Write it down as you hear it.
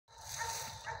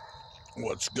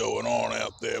What's going on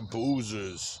out there,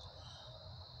 boozers?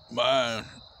 My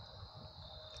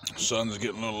sun's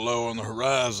getting a little low on the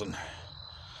horizon.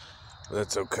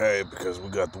 That's okay because we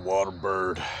got the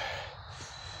Waterbird,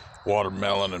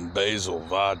 watermelon and Basil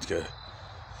vodka.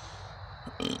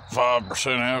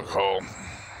 5% alcohol.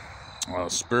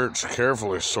 Spirits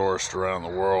carefully sourced around the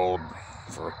world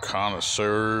for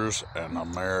connoisseurs and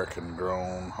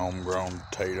American-grown, homegrown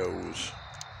potatoes.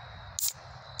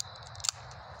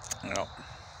 Yep.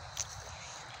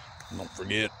 Don't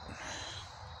forget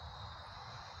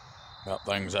about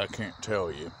things I can't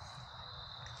tell you.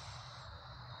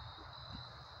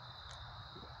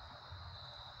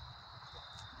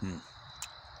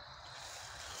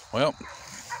 Well,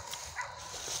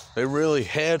 they really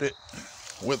had it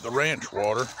with the ranch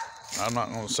water. I'm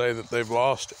not going to say that they've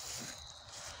lost it.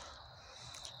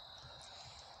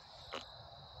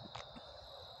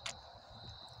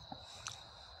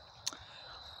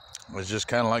 It's just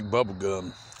kind of like bubble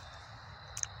gum.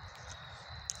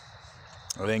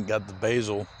 It ain't got the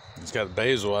basil. It's got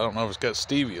basil. I don't know if it's got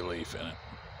stevia leaf in it.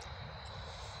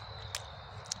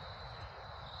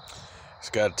 It's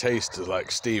got a taste of like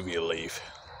stevia leaf.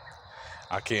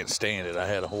 I can't stand it. I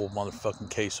had a whole motherfucking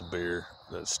case of beer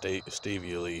that's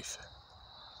stevia leaf.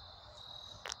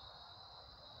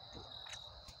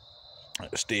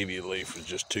 That stevia leaf was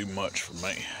just too much for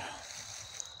me.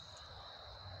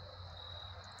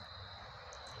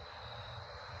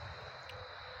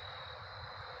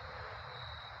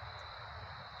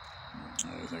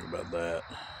 What do you think about that?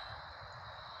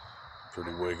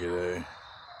 Pretty wicked, eh?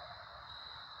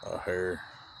 Hair.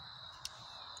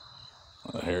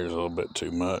 The hair is a little bit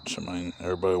too much. I mean,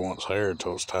 everybody wants hair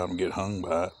until it's time to get hung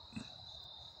by it.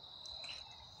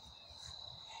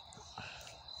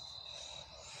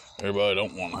 Everybody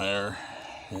don't want hair,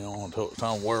 you know, until it's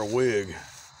time to wear a wig.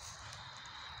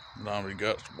 Nobody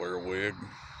got to wear a wig.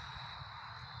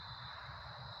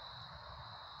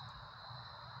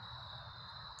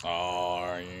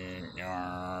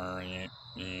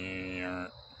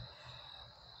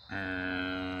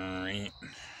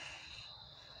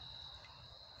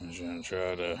 I'm just gonna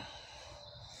try to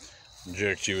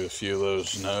inject you with a few of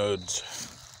those nodes.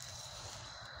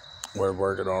 We're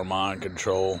working on mind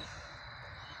control.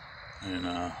 And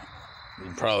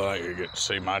you're probably not gonna get to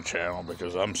see my channel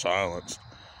because I'm silenced.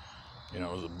 You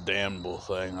know, it was a damnable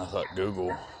thing. I thought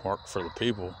Google worked for the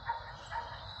people.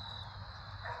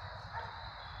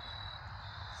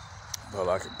 But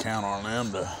I could count on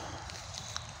them to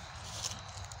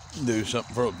do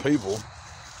something for the people.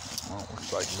 Well, it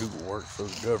looks like Google works for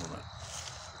the government.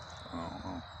 I don't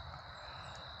know.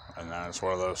 And that's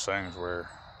one of those things where,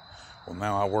 well,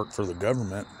 now I work for the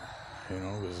government. You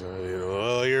know, because,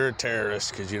 well, you're a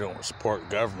terrorist because you don't support the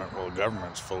government. Well, the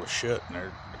government's full of shit and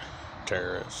they're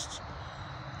terrorists.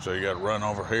 So you got to run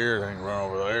over here, then you run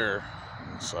over there.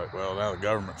 And it's like, well, now the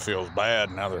government feels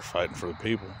bad. Now they're fighting for the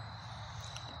people.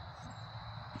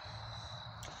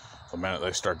 The minute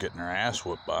they start getting their ass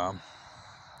whooped by them.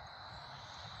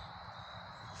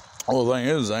 Well, the thing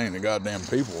is, they ain't the goddamn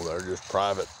people. They're just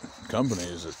private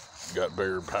companies that got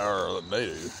bigger power than they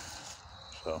do.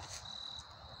 So.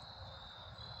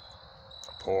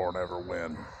 Poor never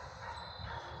win.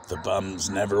 The bums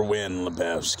never win,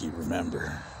 Lebowski,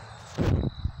 remember.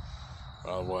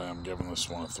 By the way, I'm giving this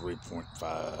one a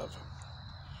 3.5.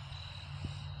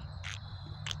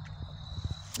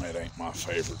 It ain't my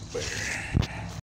favorite beer.